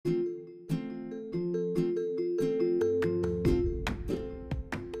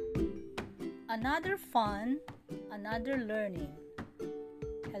Another fun, another learning.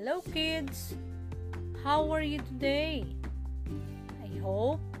 Hello kids! How are you today? I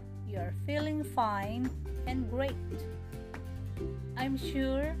hope you are feeling fine and great. I'm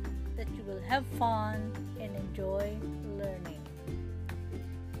sure that you will have fun and enjoy learning.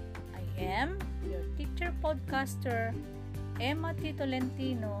 I am your teacher podcaster, Emma Tito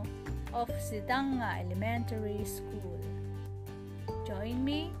Lentino of Sidanga Elementary School. Join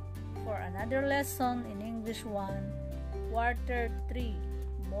me for another lesson in English 1, Quarter 3,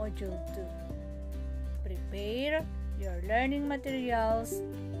 Module 2. Prepare your learning materials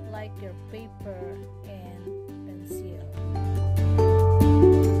like your paper and pencil.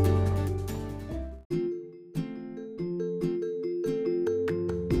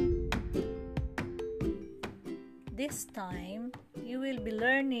 This time, you will be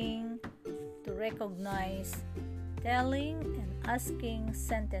learning to recognize telling and asking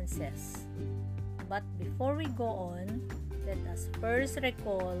sentences. But before we go on, let us first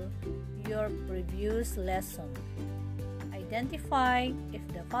recall your previous lesson. Identify if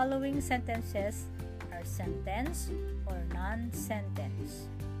the following sentences are sentence or non-sentence.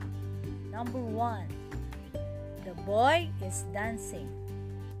 Number 1. The boy is dancing.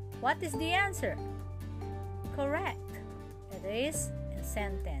 What is the answer? Correct. It is a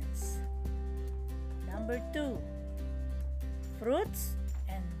sentence. Number 2. Fruits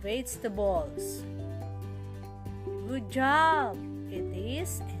and vegetables. Good job! It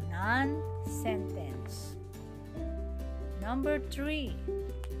is a non-sentence. Number 3.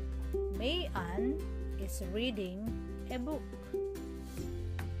 Mayan is reading a book.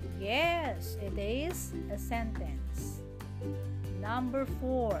 Yes, it is a sentence. Number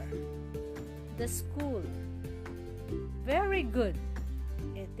 4. The school. Very good.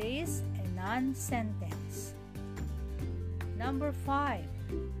 It is a non-sentence. Number 5.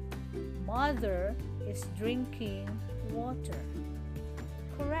 Mother is drinking water.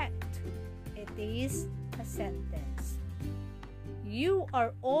 Correct. It is a sentence. You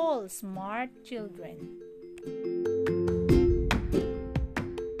are all smart children.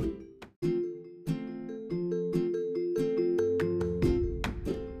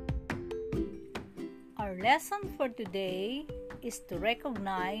 Our lesson for today is to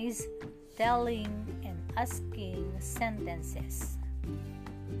recognize telling and asking sentences.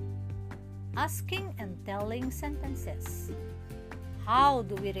 Asking and telling sentences. How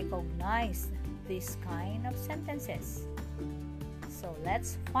do we recognize this kind of sentences? So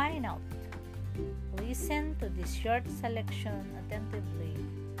let's find out. Listen to this short selection attentively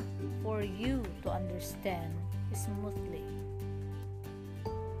for you to understand smoothly.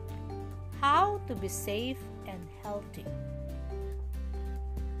 How to be safe and healthy.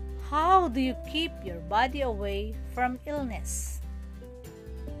 How do you keep your body away from illness?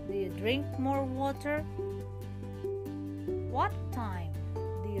 Do you drink more water? What time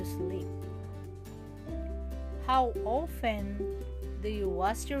do you sleep? How often do you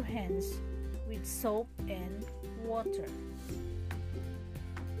wash your hands with soap and water?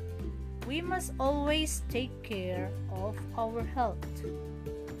 We must always take care of our health.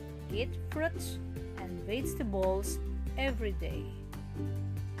 Eat fruits and vegetables every day.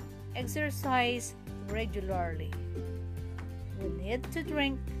 Exercise regularly. We need to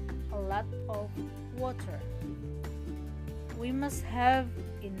drink a lot of water. We must have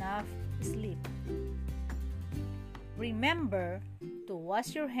enough sleep. Remember to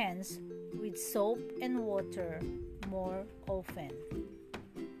wash your hands with soap and water more often.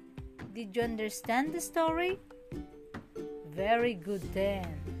 Did you understand the story? Very good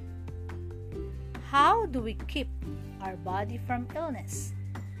then. How do we keep our body from illness?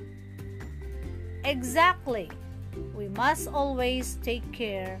 Exactly. We must always take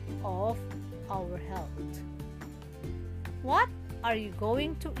care of our health. What are you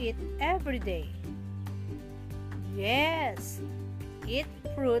going to eat every day? Yes, eat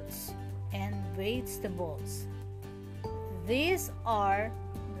fruits and vegetables. These are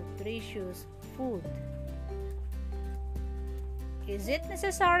nutritious food. Is it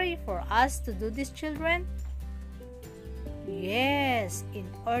necessary for us to do this, children? Yes, in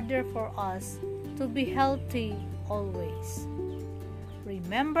order for us to be healthy always.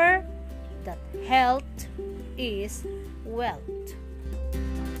 Remember that health is wealth.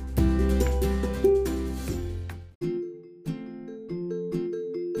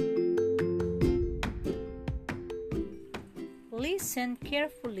 Listen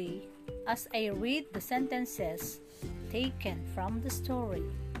carefully as I read the sentences taken from the story.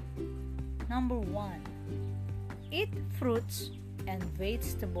 Number 1. Eat fruits and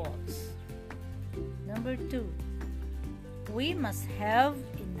vegetables. Number 2. We must have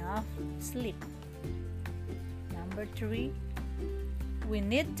enough sleep. Number 3, we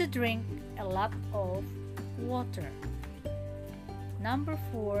need to drink a lot of water. Number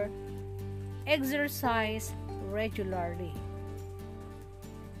 4, exercise regularly.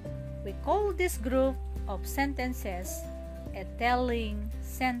 We call this group of sentences a telling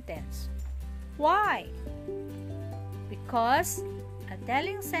sentence. Why? Because a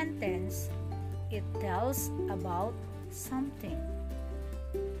telling sentence, it tells about something.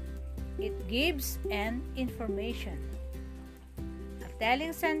 It gives an information. A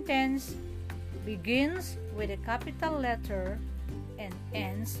telling sentence begins with a capital letter and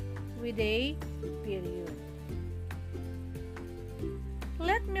ends with a period.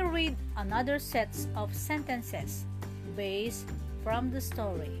 Let me read another set of sentences based from the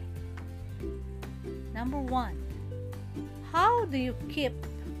story. Number 1. How do you keep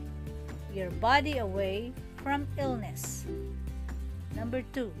your body away from illness? Number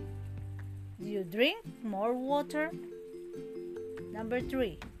 2. Do you drink more water? Number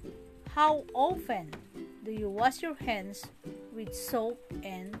 3. How often do you wash your hands with soap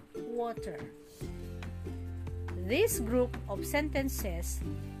and water? This group of sentences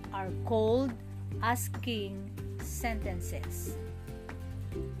are called asking sentences.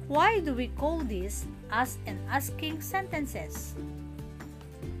 Why do we call this as an asking sentences?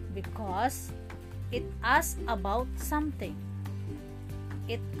 Because it asks about something.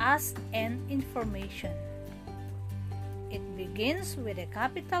 It asks an information. It begins with a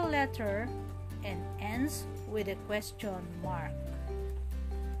capital letter and ends with a question mark.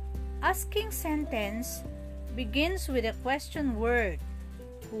 Asking sentence begins with a question word: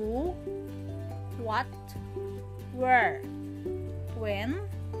 who, what, where, when,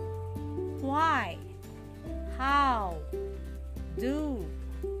 why, how, do,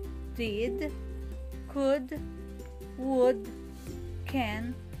 did, could, would,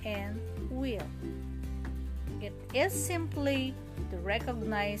 can, and will. It is simply to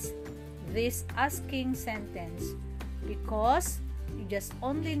recognize this asking sentence because you just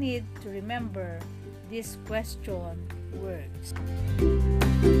only need to remember these question words.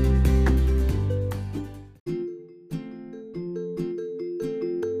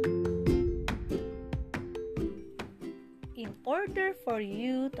 In order for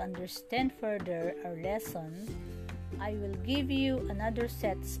you to understand further our lesson, I will give you another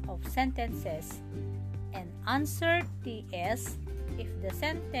set of sentences and answer TS if the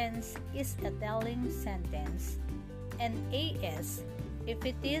sentence is a telling sentence and AS if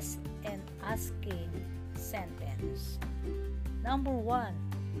it is an asking sentence. Number 1.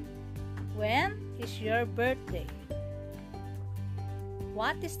 When is your birthday?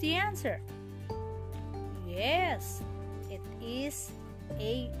 What is the answer? Yes, it is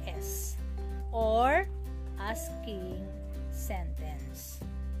AS or asking sentence.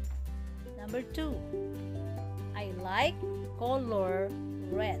 Number 2. I like color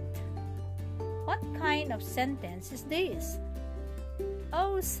red. What kind of sentence is this?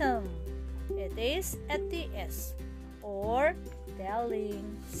 Awesome! It is a TS or telling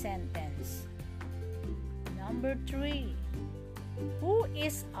sentence. Number 3. Who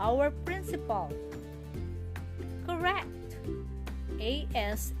is our principal? Correct.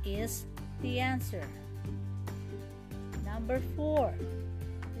 AS is the answer. Number 4.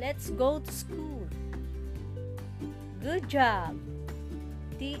 Let's go to school. Good job.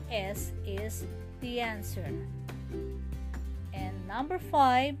 TS is the answer. And number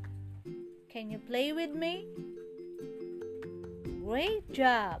 5. Can you play with me? Great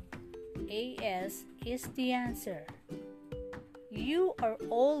job. AS is the answer. You are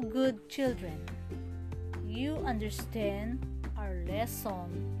all good children. You understand our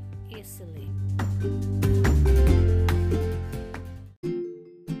lesson easily.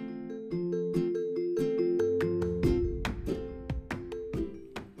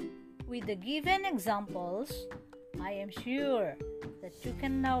 With the given examples, I am sure that you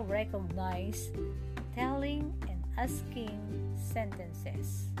can now recognize telling and asking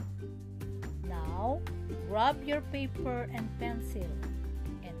sentences. Now, grab your paper and pencil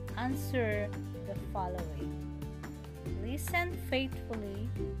and answer the following. Listen faithfully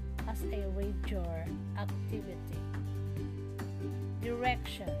as I read your activity.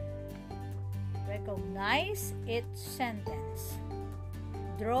 Direction. Recognize each sentence.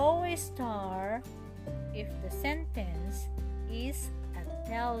 Draw a star if the sentence is a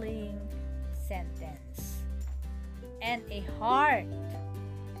telling sentence, and a heart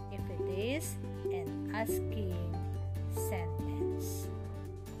if it is an asking sentence.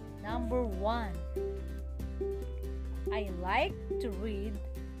 Number 1. I like to read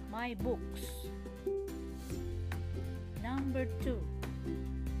my books. Number 2.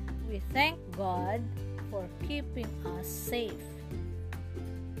 We thank God for keeping us safe.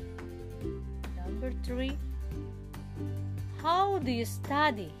 Number 3. How do you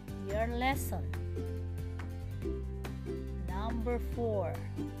study your lesson? Number 4.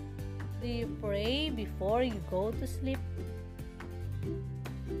 Do you pray before you go to sleep?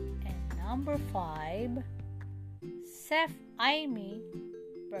 And number 5. Chef Amy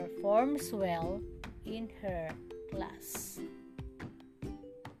performs well in her class.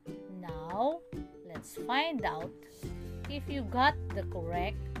 Now, let's find out if you got the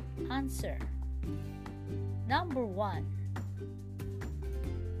correct answer. Number 1.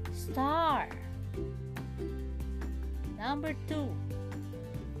 Star. Number 2.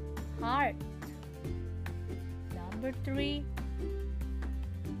 Heart. Number 3.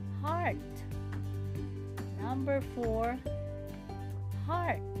 Heart. Number 4.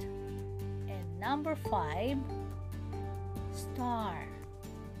 Heart. And number 5. Star.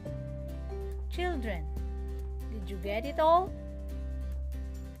 Children, did you get it all?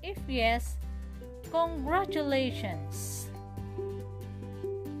 If yes, congratulations!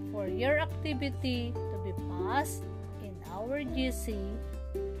 For your activity to be passed in our GC,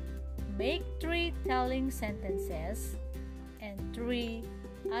 make 3 telling sentences and 3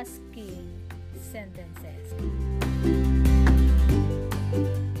 asking sentences.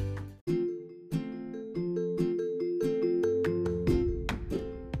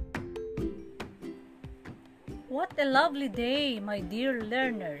 What a lovely day, my dear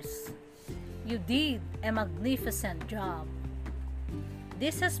learners! You did a magnificent job.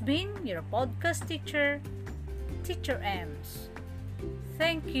 This has been your podcast teacher, Teacher Ems.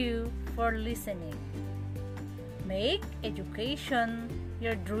 Thank you for listening. Make education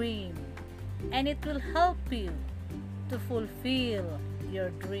your dream, and it will help you to fulfill your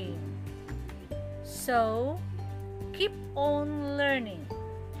dream. So, keep on learning.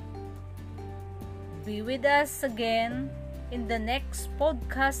 Be with us again in the next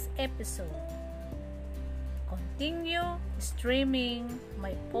podcast episode. Continue streaming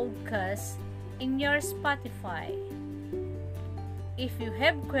my podcast in your Spotify. If you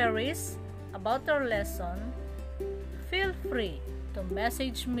have queries about our lesson, feel free to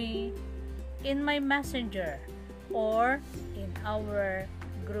message me in my messenger or in our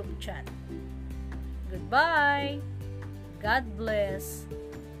group chat. Goodbye. God bless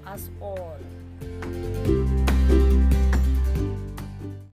us all.